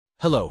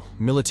Hello,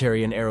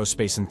 military and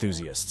aerospace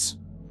enthusiasts.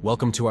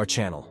 Welcome to our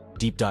channel,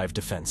 Deep Dive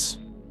Defense.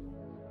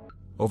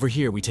 Over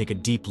here we take a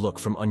deep look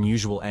from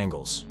unusual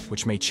angles,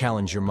 which may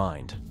challenge your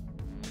mind.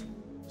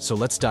 So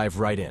let's dive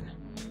right in.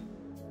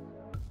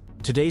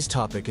 Today's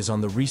topic is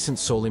on the recent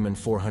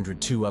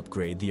Soleiman-402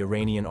 upgrade the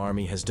Iranian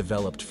army has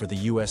developed for the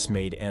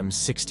US-made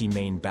M60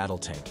 main battle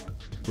tank,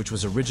 which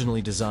was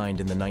originally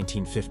designed in the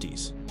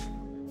 1950s.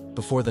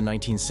 Before the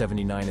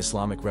 1979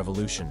 Islamic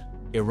Revolution,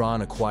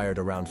 Iran acquired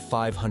around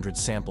 500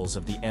 samples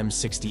of the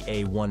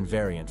M60A1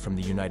 variant from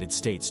the United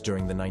States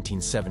during the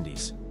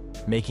 1970s,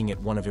 making it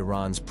one of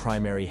Iran's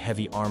primary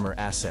heavy armor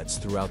assets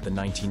throughout the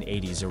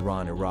 1980s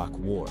Iran-Iraq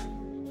War.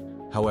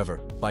 However,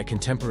 by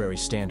contemporary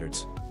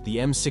standards, the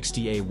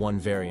M60A1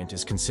 variant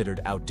is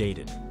considered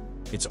outdated.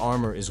 Its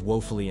armor is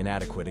woefully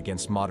inadequate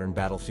against modern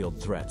battlefield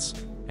threats,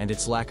 and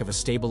its lack of a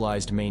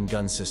stabilized main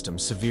gun system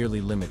severely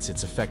limits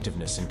its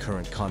effectiveness in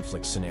current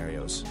conflict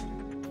scenarios.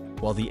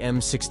 While the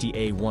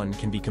M60A1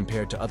 can be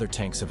compared to other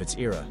tanks of its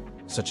era,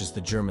 such as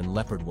the German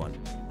Leopard 1,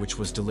 which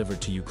was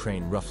delivered to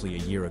Ukraine roughly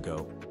a year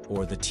ago,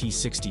 or the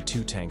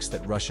T-62 tanks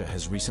that Russia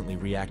has recently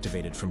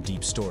reactivated from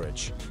deep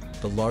storage,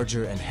 the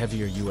larger and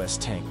heavier US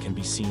tank can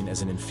be seen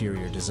as an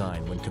inferior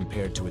design when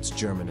compared to its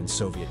German and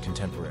Soviet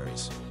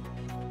contemporaries.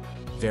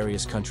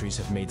 Various countries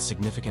have made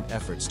significant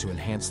efforts to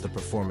enhance the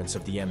performance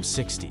of the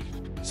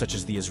M60, such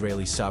as the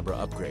Israeli Sabra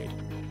upgrade,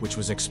 which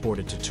was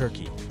exported to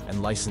Turkey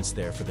and licensed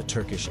there for the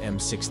Turkish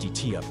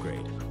M60T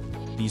upgrade.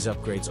 These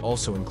upgrades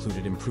also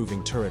included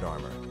improving turret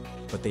armor,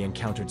 but they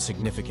encountered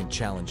significant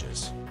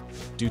challenges.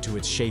 Due to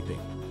its shaping,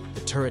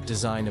 the turret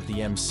design of the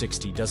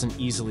M60 doesn't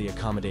easily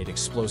accommodate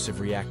explosive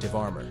reactive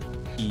armor,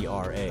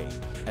 ERA,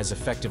 as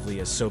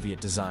effectively as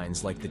Soviet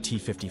designs like the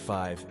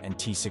T-55 and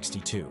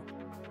T-62.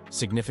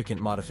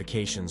 Significant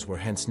modifications were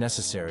hence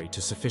necessary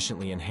to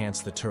sufficiently enhance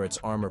the turret's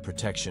armor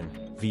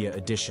protection via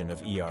addition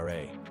of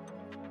ERA.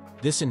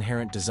 This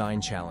inherent design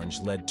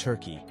challenge led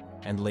Turkey,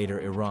 and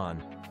later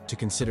Iran, to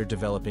consider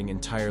developing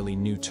entirely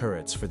new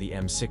turrets for the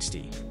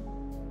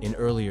M60. In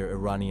earlier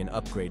Iranian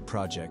upgrade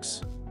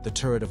projects, the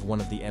turret of one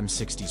of the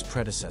M60's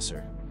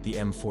predecessor, the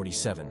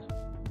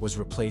M47, was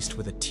replaced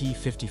with a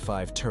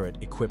T-55 turret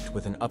equipped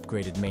with an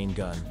upgraded main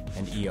gun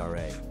and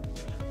ERA.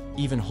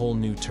 Even whole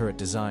new turret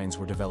designs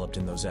were developed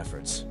in those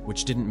efforts,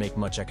 which didn't make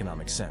much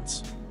economic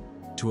sense.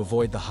 To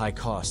avoid the high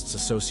costs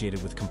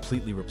associated with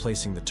completely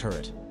replacing the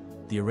turret,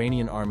 the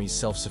Iranian Army's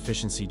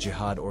Self-Sufficiency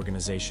Jihad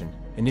organization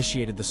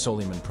initiated the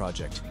Soleiman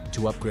project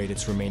to upgrade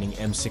its remaining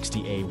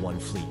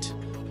M60A1 fleet.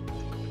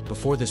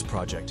 Before this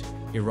project,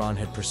 Iran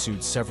had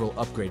pursued several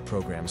upgrade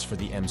programs for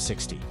the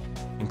M60,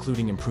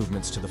 including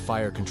improvements to the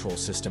fire control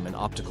system and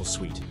optical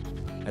suite,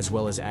 as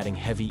well as adding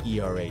heavy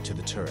ERA to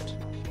the turret.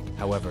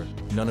 However,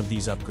 none of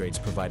these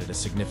upgrades provided a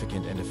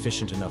significant and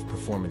efficient enough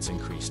performance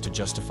increase to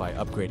justify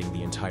upgrading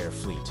the entire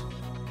fleet.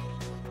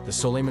 The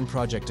Soleiman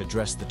project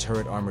addressed the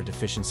turret armor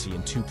deficiency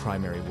in two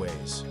primary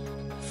ways.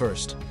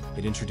 First,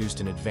 it introduced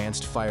an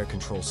advanced fire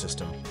control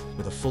system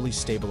with a fully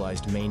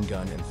stabilized main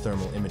gun and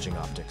thermal imaging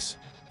optics,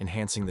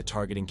 enhancing the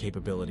targeting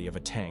capability of a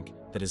tank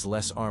that is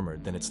less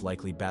armored than its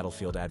likely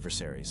battlefield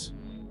adversaries.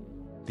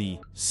 The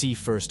 "see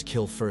first,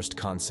 kill first"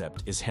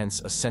 concept is hence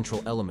a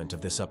central element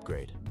of this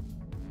upgrade.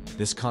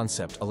 This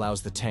concept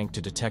allows the tank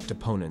to detect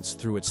opponents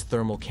through its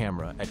thermal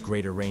camera at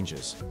greater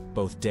ranges,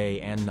 both day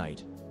and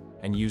night,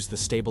 and use the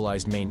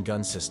stabilized main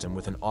gun system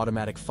with an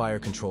automatic fire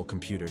control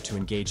computer to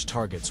engage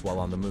targets while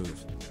on the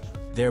move,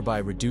 thereby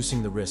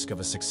reducing the risk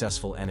of a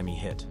successful enemy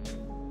hit.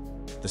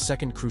 The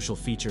second crucial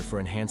feature for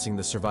enhancing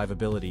the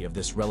survivability of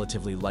this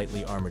relatively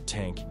lightly armored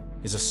tank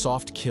is a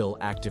soft-kill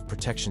active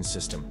protection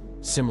system,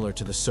 similar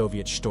to the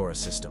Soviet Shtora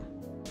system.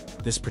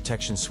 This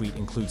protection suite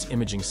includes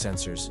imaging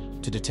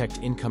sensors to detect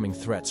incoming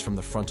threats from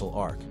the frontal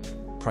arc,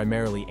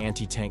 primarily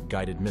anti-tank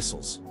guided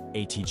missiles,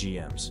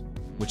 ATGMs,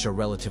 which are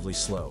relatively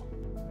slow.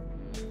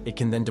 It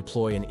can then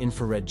deploy an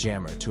infrared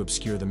jammer to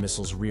obscure the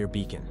missile's rear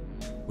beacon,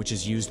 which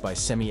is used by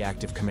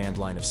semi-active command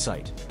line of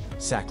sight,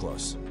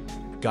 SACLOS,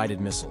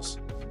 guided missiles,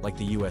 like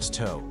the US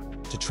TOW,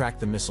 to track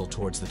the missile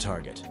towards the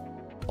target.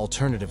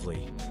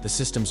 Alternatively, the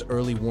system's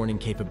early warning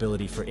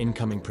capability for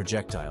incoming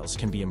projectiles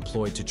can be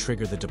employed to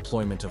trigger the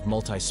deployment of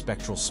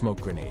multispectral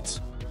smoke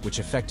grenades, which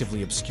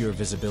effectively obscure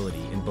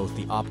visibility in both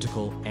the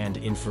optical and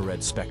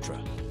infrared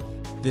spectra.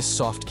 This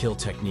soft kill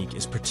technique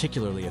is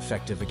particularly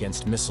effective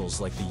against missiles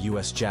like the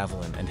US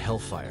Javelin and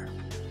Hellfire,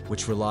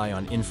 which rely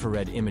on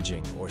infrared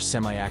imaging or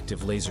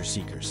semi-active laser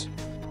seekers.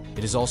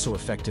 It is also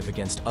effective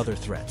against other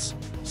threats,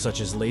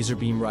 such as laser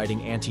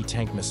beam-riding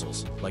anti-tank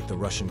missiles like the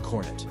Russian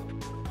Kornet.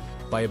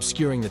 By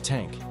obscuring the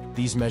tank,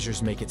 these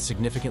measures make it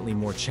significantly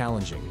more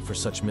challenging for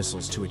such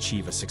missiles to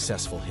achieve a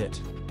successful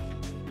hit.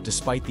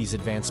 Despite these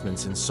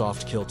advancements in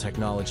soft kill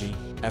technology,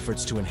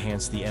 efforts to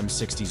enhance the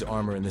M60's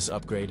armor in this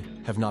upgrade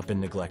have not been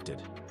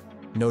neglected.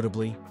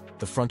 Notably,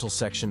 the frontal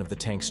section of the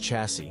tank's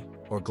chassis,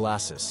 or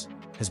glacis,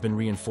 has been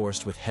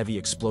reinforced with heavy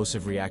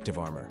explosive reactive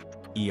armor,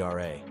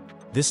 ERA.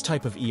 This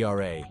type of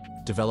ERA,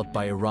 developed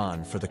by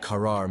Iran for the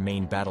Karar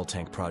main battle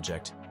tank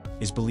project,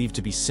 is believed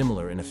to be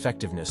similar in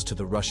effectiveness to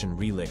the Russian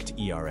Relikt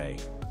ERA.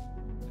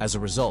 As a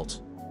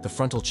result, the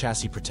frontal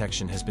chassis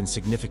protection has been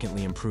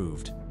significantly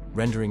improved,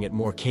 rendering it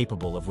more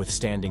capable of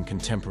withstanding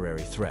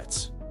contemporary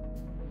threats.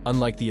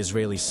 Unlike the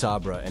Israeli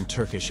Sabra and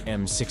Turkish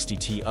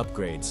M60T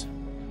upgrades,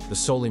 the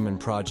Soleiman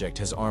project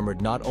has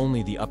armored not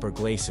only the upper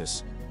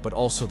glacis, but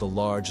also the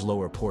large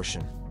lower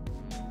portion.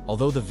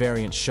 Although the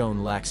variant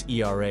shown lacks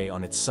ERA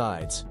on its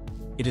sides,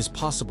 it is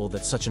possible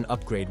that such an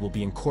upgrade will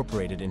be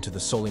incorporated into the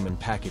Soleiman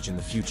package in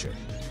the future.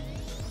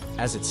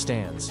 As it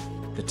stands,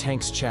 the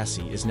tank's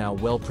chassis is now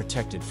well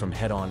protected from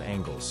head-on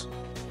angles.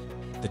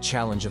 The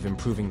challenge of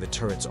improving the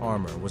turret's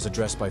armor was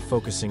addressed by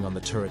focusing on the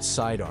turret's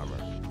side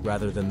armor,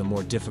 rather than the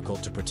more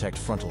difficult to protect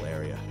frontal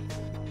area.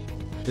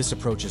 This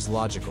approach is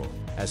logical,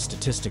 as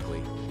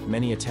statistically,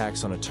 many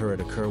attacks on a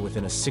turret occur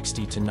within a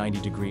 60 to 90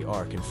 degree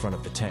arc in front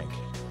of the tank.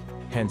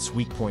 Hence,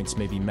 weak points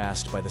may be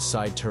masked by the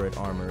side turret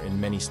armor in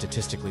many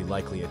statistically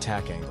likely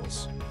attack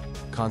angles.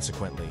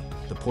 Consequently,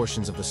 the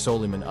portions of the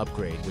Soleiman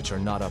upgrade which are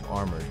not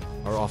up-armored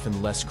are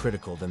often less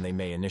critical than they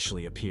may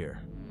initially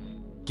appear.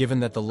 Given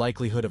that the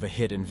likelihood of a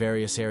hit in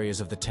various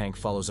areas of the tank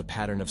follows a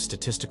pattern of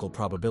statistical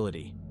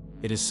probability,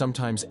 it is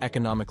sometimes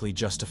economically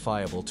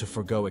justifiable to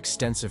forego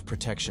extensive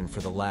protection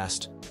for the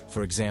last,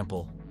 for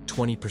example,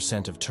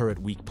 20% of turret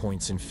weak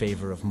points in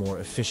favor of more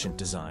efficient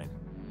design.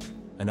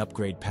 An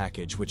upgrade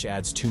package which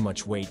adds too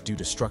much weight due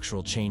to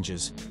structural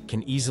changes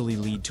can easily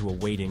lead to a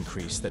weight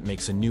increase that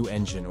makes a new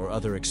engine or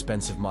other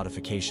expensive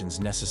modifications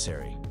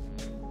necessary.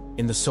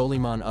 In the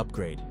Soleiman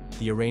upgrade,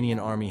 the Iranian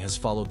army has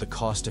followed the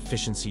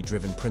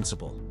cost-efficiency-driven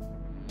principle.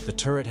 The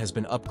turret has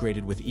been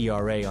upgraded with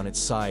ERA on its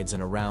sides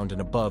and around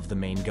and above the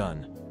main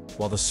gun,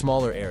 while the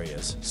smaller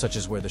areas, such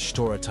as where the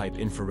Shtora-type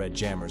infrared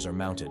jammers are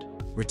mounted,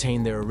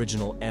 retain their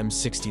original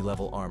M60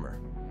 level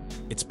armor.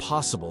 It's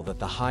possible that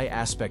the high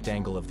aspect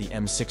angle of the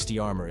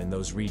M60 armor in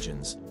those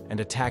regions and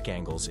attack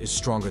angles is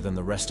stronger than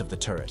the rest of the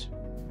turret.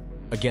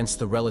 Against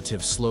the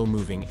relative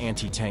slow-moving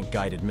anti-tank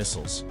guided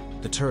missiles,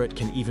 the turret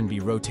can even be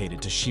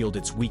rotated to shield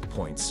its weak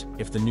points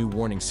if the new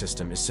warning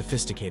system is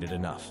sophisticated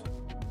enough.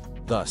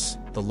 Thus,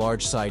 the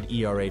large side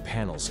ERA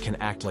panels can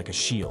act like a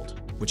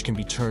shield, which can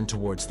be turned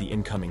towards the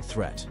incoming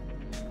threat.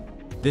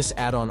 This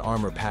add-on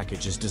armor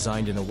package is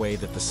designed in a way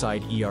that the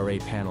side ERA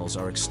panels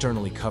are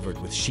externally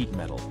covered with sheet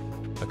metal,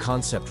 a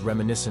concept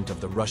reminiscent of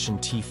the Russian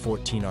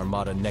T-14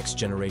 Armata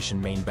next-generation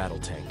main battle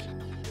tank.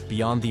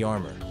 Beyond the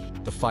armor,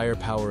 the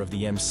firepower of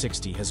the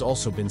M60 has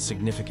also been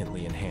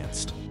significantly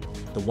enhanced.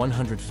 The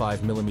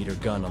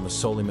 105mm gun on the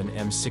Soleiman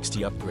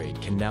M60 upgrade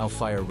can now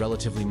fire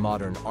relatively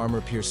modern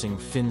armor-piercing,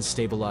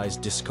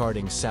 fin-stabilized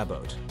discarding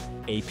sabot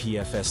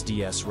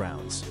APFSDS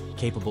rounds,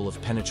 capable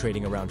of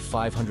penetrating around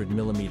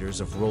 500mm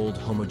of rolled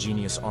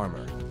homogeneous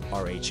armor,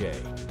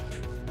 RHA.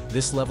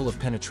 This level of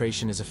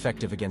penetration is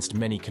effective against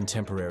many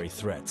contemporary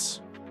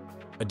threats.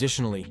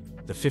 Additionally,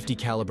 the 50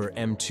 caliber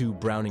M2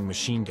 Browning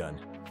machine gun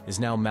is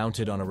now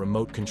mounted on a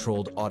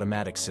remote-controlled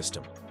automatic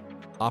system,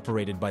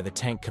 operated by the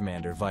tank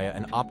commander via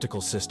an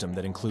optical system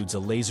that includes a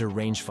laser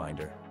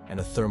rangefinder and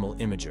a thermal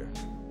imager.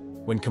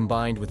 When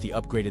combined with the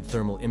upgraded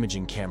thermal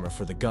imaging camera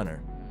for the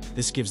gunner,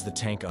 this gives the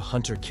tank a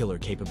hunter-killer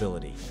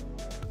capability.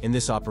 In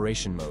this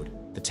operation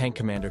mode, the tank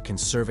commander can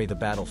survey the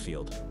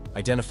battlefield,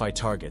 identify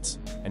targets,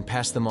 and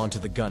pass them on to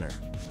the gunner,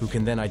 who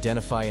can then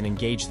identify and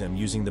engage them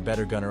using the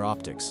better gunner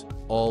optics,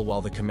 all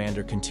while the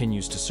commander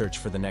continues to search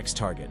for the next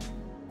target.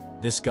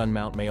 This gun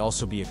mount may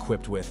also be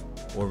equipped with,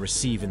 or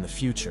receive in the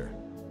future,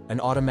 an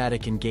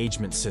automatic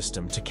engagement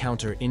system to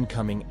counter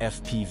incoming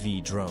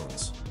FPV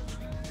drones.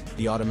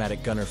 The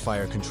automatic gunner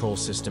fire control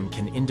system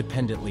can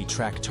independently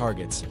track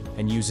targets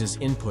and uses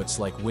inputs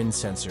like wind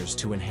sensors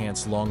to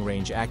enhance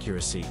long-range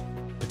accuracy,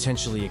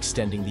 potentially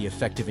extending the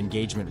effective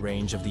engagement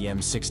range of the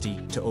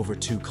M60 to over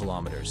 2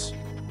 kilometers.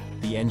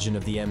 The engine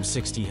of the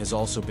M60 has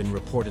also been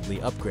reportedly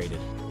upgraded,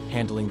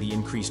 handling the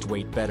increased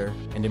weight better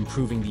and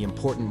improving the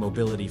important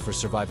mobility for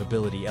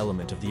survivability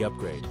element of the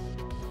upgrade.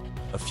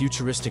 A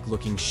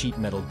futuristic-looking sheet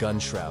metal gun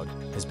shroud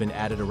has been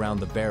added around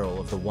the barrel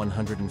of the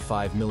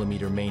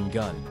 105mm main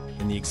gun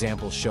in the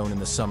example shown in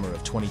the summer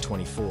of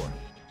 2024.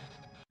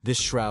 This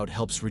shroud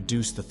helps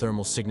reduce the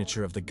thermal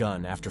signature of the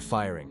gun after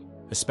firing,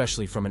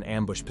 especially from an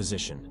ambush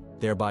position,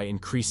 thereby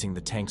increasing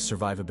the tank's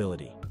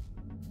survivability.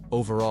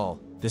 Overall,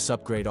 this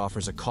upgrade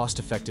offers a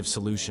cost-effective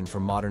solution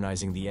for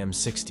modernizing the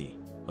M60,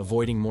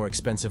 avoiding more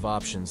expensive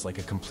options like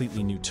a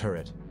completely new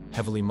turret,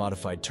 heavily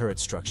modified turret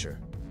structure,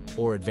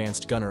 or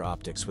advanced gunner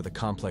optics with a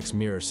complex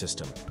mirror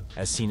system,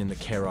 as seen in the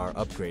Karar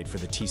upgrade for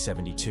the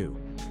T-72.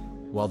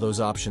 While those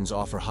options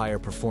offer higher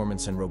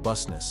performance and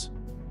robustness,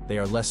 they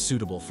are less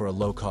suitable for a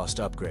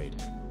low-cost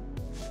upgrade.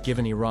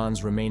 Given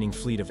Iran's remaining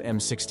fleet of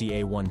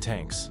M60A1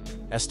 tanks,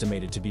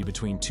 estimated to be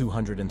between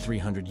 200 and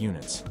 300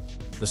 units,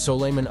 the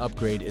Soleiman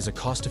upgrade is a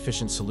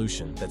cost-efficient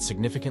solution that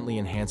significantly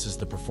enhances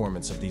the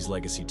performance of these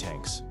legacy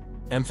tanks.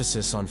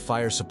 Emphasis on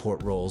fire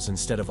support roles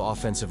instead of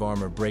offensive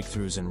armor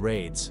breakthroughs and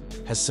raids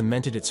has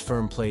cemented its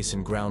firm place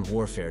in ground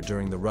warfare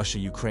during the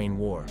Russia-Ukraine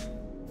war.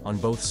 On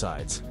both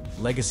sides,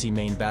 legacy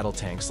main battle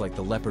tanks like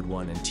the Leopard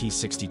 1 and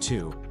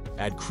T-62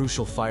 add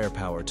crucial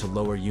firepower to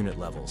lower unit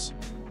levels.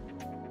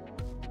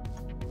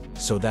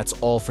 So that's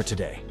all for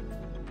today.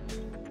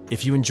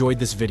 If you enjoyed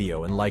this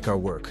video and like our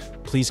work,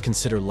 please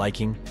consider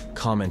liking,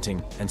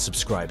 commenting, and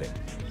subscribing.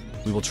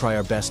 We will try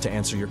our best to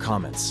answer your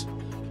comments.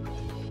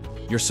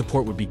 Your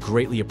support would be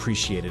greatly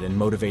appreciated and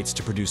motivates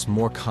to produce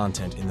more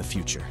content in the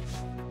future.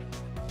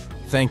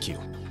 Thank you,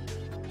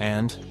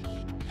 and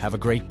have a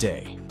great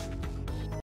day.